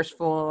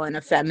resourceful and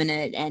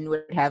effeminate and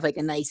would have like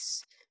a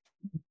nice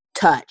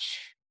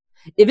touch.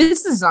 If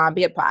it's the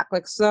zombie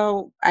apocalypse,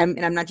 though, I'm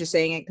not just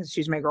saying it because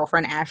she's my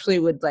girlfriend, Ashley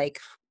would like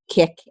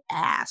kick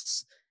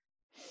ass.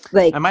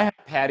 Like, I might have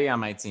Patty on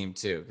my team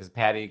too, because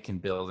Patty can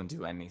build and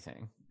do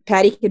anything.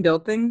 Patty can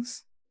build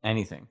things?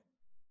 Anything.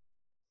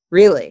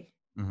 Really?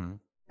 Mm-hmm.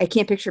 I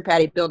can't picture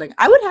Patty building.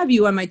 I would have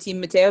you on my team,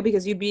 Mateo,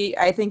 because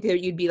I think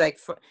that you'd be like,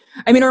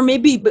 I mean, or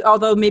maybe,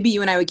 although maybe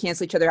you and I would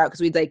cancel each other out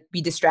because we'd like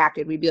be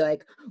distracted. We'd be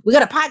like, we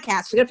got a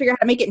podcast. We got to figure out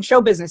how to make it in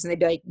show business. And they'd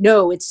be like,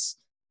 no, it's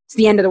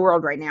the end of the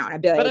world right now. And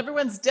I'd be like, but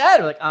everyone's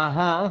dead. We're like,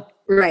 uh-huh.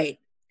 Right.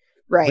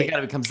 Right. We got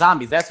to become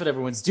zombies. That's what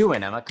everyone's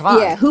doing, Emma. Come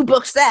on. Yeah, who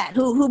books that?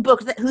 Who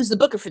booked that? Who's the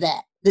booker for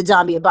that? The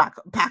zombie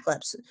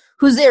apocalypse.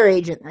 Who's their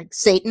agent? Like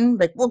Satan?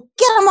 Like, well,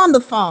 get him on the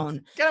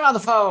phone. Get him on the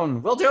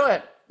phone. We'll do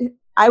it.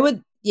 I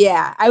would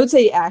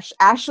say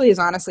Ashley is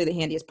honestly the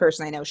handiest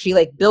person I know. She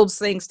like builds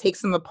things,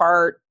 takes them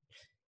apart,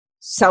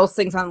 sells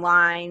things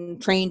online,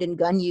 trained in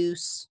gun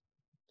use.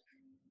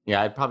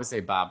 Yeah, I'd probably say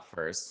Bob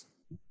first.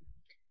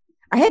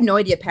 I had no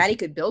idea Patty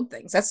could build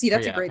things. That's a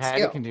great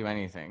Patty skill. can do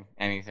anything.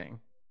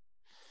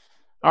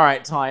 All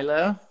right,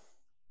 Tyler.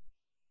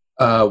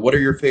 What are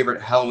your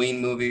favorite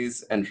Halloween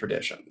movies and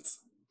traditions?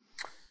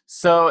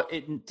 So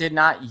it did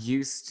not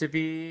used to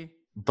be,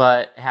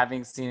 but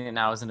having seen it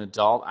now as an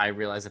adult, I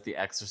realize that The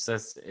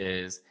Exorcist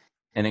is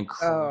an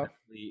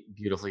incredibly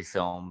beautifully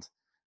filmed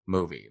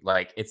movie.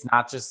 Like, it's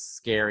not just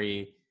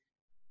scary,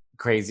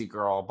 crazy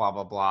girl, blah,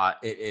 blah, blah.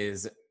 It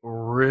is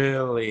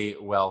really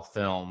well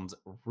filmed,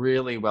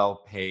 really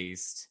well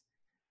paced.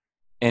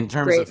 In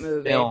terms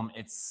of film,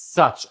 it's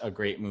such a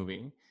great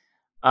movie.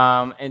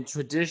 And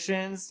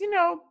traditions,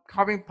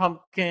 carving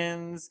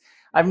pumpkins.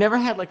 I've never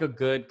had like a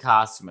good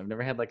costume. I've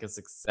never had like a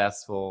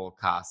successful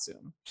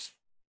costume.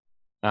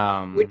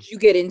 Would you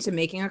get into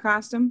making a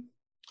costume?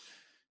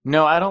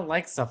 No, I don't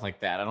like stuff like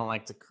that. I don't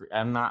like to.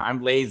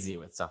 I'm lazy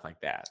with stuff like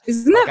that.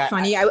 Isn't that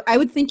funny? I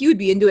would think you would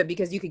be into it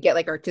because you could get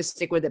like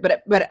artistic with it.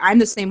 But I'm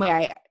the same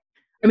way.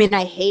 I mean,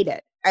 I hate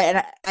it.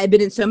 I've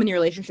been in so many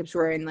relationships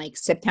where in like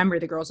September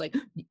the girl's like,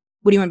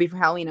 what do you want to be for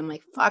Halloween? I'm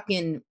like,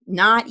 fucking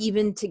not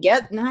even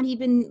together. Not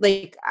even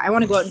like, I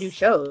want to go out and do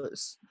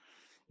shows.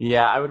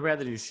 Yeah, I would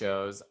rather do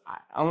shows.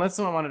 Unless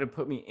someone wanted to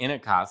put me in a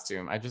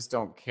costume. I just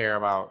don't care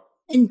about.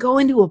 And go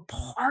into a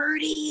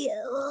party?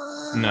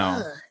 Ugh.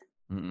 No.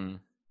 Mm-mm.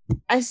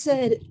 I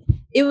said,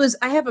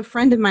 I have a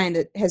friend of mine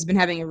that has been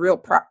having a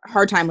real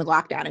hard time with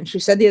lockdown. And she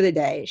said the other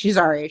day, she's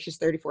our age, she's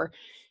 34.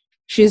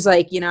 She's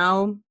like,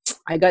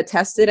 I got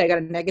tested. I got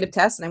a negative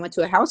test and I went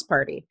to a house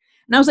party.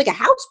 And I was like, a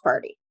house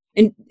party?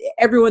 And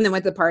everyone that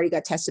went to the party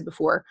got tested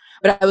before.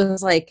 But I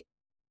was like,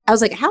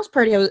 a house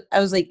party. I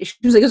was like, she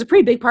was like, it was a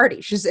pretty big party.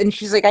 She's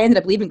like, I ended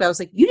up leaving, but I was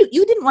like, you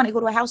didn't want to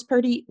go to a house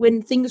party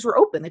when things were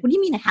open. Like, what do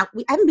you mean I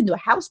haven't been to a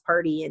house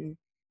party in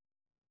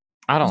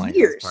I don't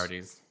years. Like house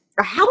parties.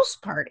 A house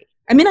party.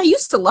 I mean, I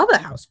used to love a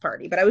house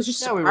party, but I was just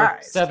surprised. We were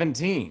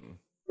 17.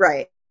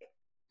 Right.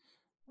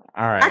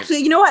 All right. Actually,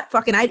 you know what?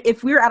 Fucking,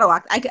 if we were out of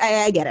lock,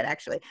 I get it.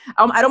 Actually,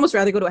 I'd almost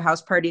rather go to a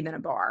house party than a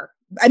bar.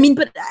 I mean,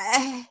 but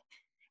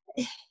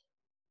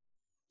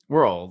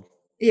we're old.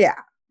 Yeah,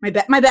 my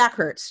back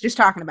hurts just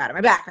talking about it.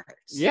 My back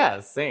hurts. Yeah,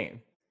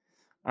 same.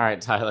 All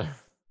right, Tyler.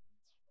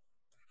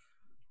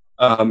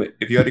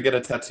 If you had to get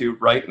a tattoo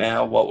right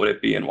now, what would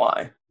it be and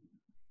why?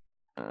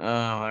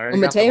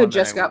 Mateo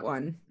just got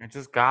one. I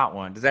just got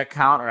one. Does that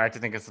count, or I have to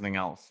think of something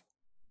else?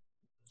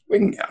 We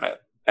can count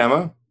it.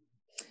 Emma?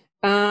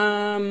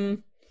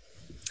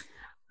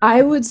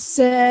 I would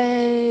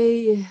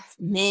say,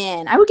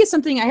 I would get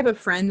something. I have a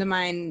friend of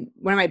mine,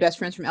 one of my best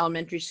friends from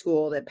elementary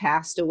school that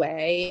passed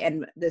away.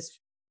 And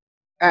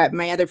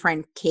my other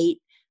friend,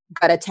 Kate,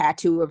 got a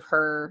tattoo of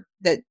her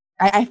that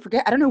I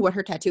forget. I don't know what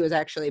her tattoo is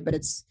actually, but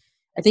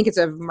I think it's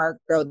of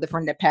Marco, the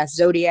friend that passed,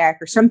 Zodiac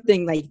or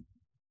something like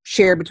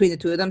shared between the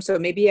two of them. So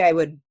maybe I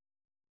would,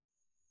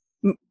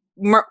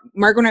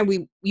 Marco and I,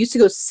 we used to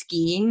go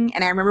skiing,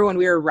 and I remember when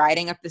we were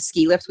riding up the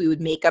ski lifts, we would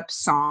make up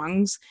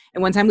songs.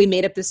 And one time we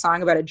made up this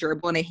song about a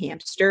gerbil and a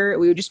hamster.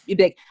 We would just be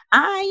like,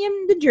 I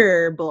am the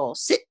gerbil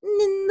sitting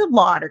in the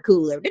water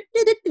cooler.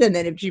 And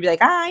then she'd be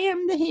like, I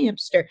am the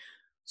hamster.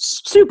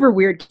 Super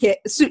weird kid.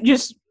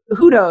 Just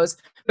who knows?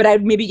 But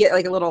I'd maybe get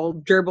like a little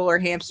gerbil or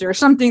hamster or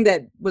something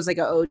that was like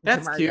a ode.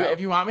 That's cute.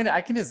 If you want me to,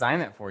 I can design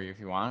that for you if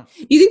you want.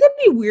 You think that'd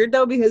be weird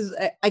though? Because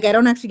I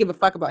don't actually give a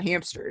fuck about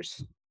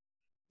hamsters.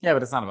 Yeah,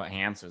 but it's not about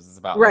hamsters. It's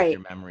about like, your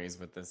memories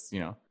with this,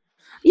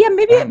 Yeah,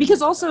 maybe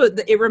because also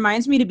it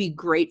reminds me to be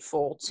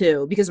grateful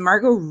too, because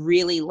Margot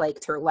really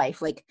liked her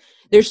life. Like,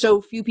 there's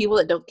so few people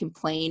that don't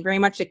complain very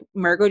much. Like,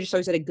 Margot just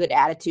always had a good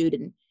attitude,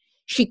 and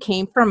she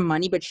came from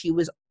money, but she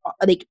was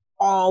like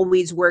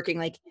always working.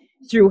 Like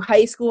through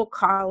high school,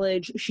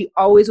 college, she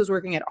always was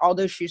working at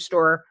Aldo's shoe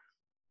store,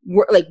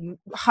 working,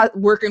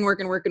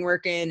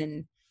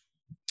 and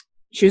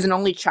she was an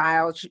only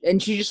child,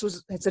 and she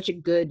just had such a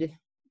good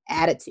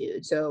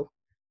attitude. So,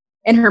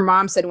 and her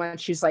mom said once,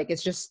 she's like,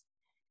 it's just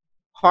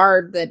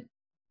hard that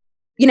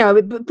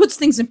it puts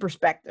things in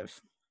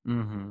perspective.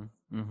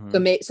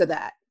 So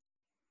that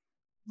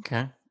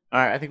okay. All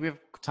right, I think we have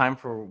time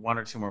for one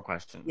or two more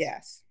questions.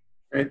 Yes.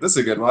 Great, this is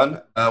a good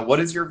one. What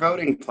is your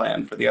voting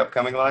plan for the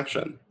upcoming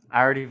election?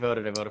 I already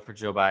voted. I voted for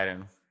Joe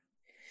Biden.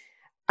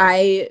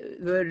 I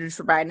voted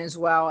for Biden as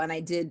well, and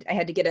I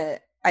had to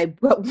get I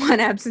put one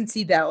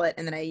absentee ballot,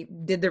 and then I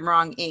did the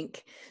wrong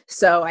ink.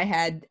 So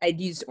I'd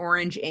used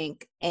orange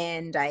ink,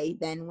 and I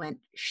then went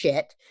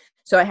shit.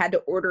 So I had to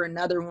order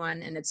another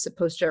one, and it's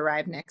supposed to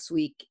arrive next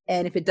week.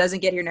 And if it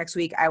doesn't get here next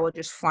week, I will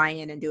just fly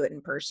in and do it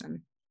in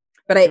person.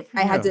 But I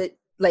had to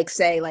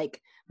say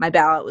my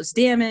ballot was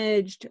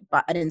damaged,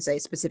 but I didn't say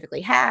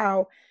specifically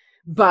how.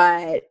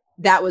 But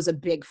that was a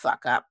big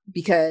fuck up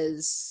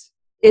because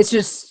It's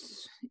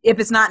just, if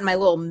it's not in my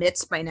little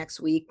mitts by next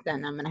week,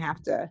 then I'm going to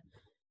have to.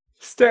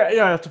 I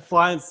have to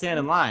fly and stand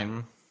in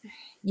line.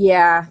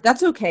 Yeah,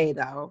 that's okay,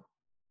 though.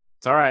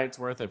 It's all right. It's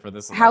worth it for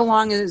this. How election.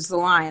 long is the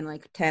line?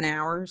 Like 10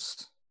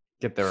 hours?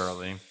 Get there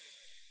early.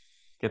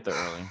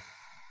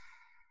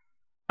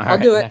 I'll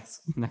do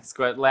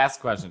it. Last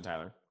question,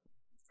 Tyler.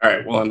 All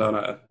right, we'll end on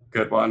a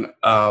good one.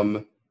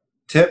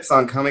 Tips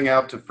on coming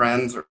out to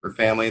friends or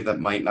family that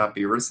might not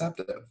be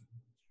receptive.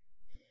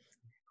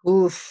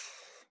 Oof.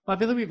 Well, I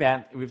feel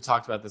like we've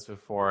talked about this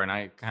before, and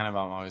I kind of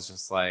am always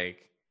just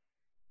like,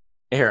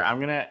 here, I'm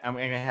gonna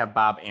have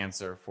Bob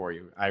answer for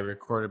you. I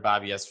recorded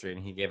Bob yesterday,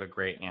 and he gave a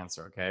great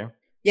answer. Okay.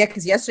 Yeah,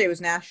 because yesterday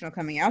was National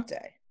Coming Out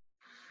Day.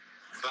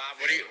 Bob,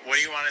 what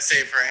do you want to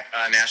say for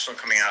National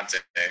Coming Out Day?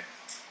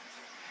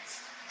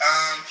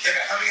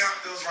 If coming out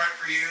feels right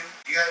for you,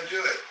 you got to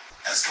do it.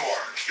 Ask Laura.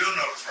 You'll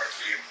know if it's right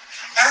for you.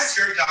 Ask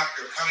your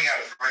doctor if coming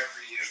out is right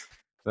for you.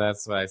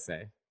 That's what I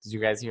say. Did you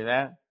guys hear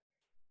that?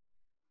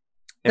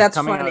 That's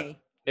funny.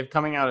 If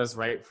coming out is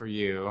right for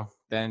you,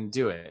 then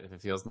do it. If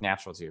it feels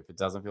natural to you. If it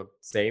doesn't feel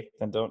safe,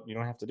 then you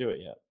don't have to do it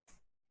yet.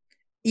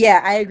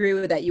 Yeah, I agree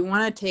with that. You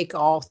want to take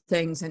all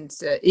things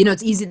into,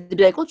 it's easy to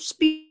be like, well, just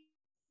be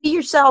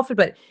yourself,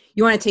 but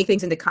you want to take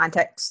things into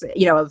context,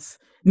 of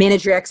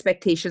manage your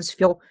expectations,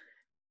 feel,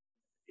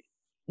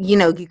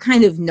 you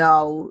kind of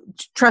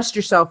trust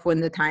yourself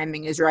when the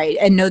timing is right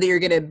and know that you're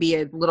going to be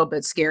a little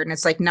bit scared. And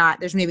it's like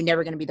there's maybe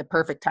never going to be the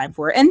perfect time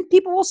for it. And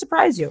people will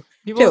surprise you.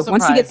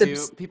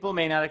 People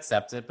may not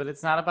accept it, but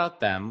it's not about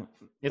them.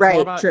 It's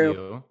more about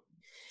you.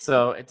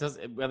 So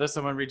whether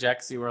someone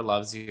rejects you or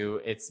loves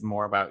you, it's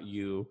more about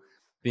you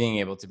being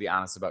able to be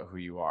honest about who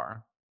you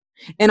are.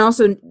 And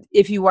also,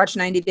 if you watch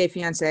 90 Day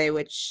Fiance,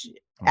 which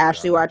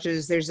Ashley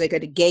watches, there's like a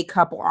gay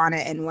couple on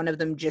it, and one of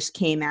them just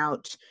came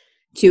out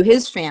to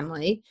his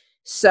family.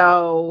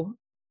 So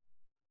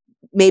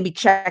maybe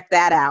check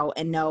that out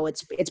and know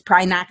it's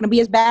probably not going to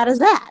be as bad as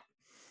that.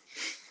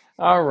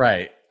 All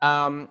right.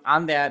 On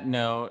that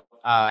note,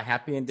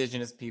 happy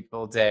Indigenous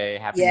People Day.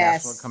 Happy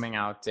National Coming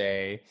Out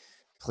Day.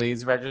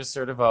 Please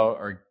register to vote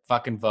or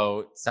fucking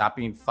vote. Stop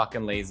being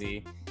fucking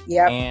lazy.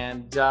 Yeah.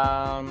 And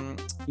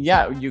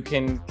you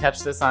can catch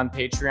this on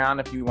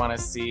Patreon if you want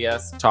to see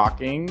us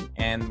talking.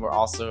 And we're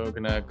also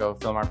going to go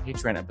film our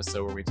Patreon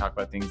episode where we talk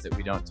about things that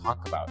we don't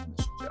talk about in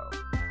the show.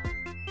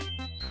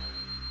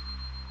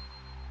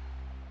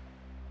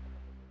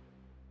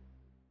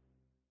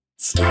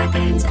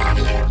 Starburns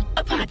Audio,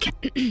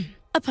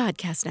 a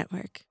podcast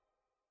network.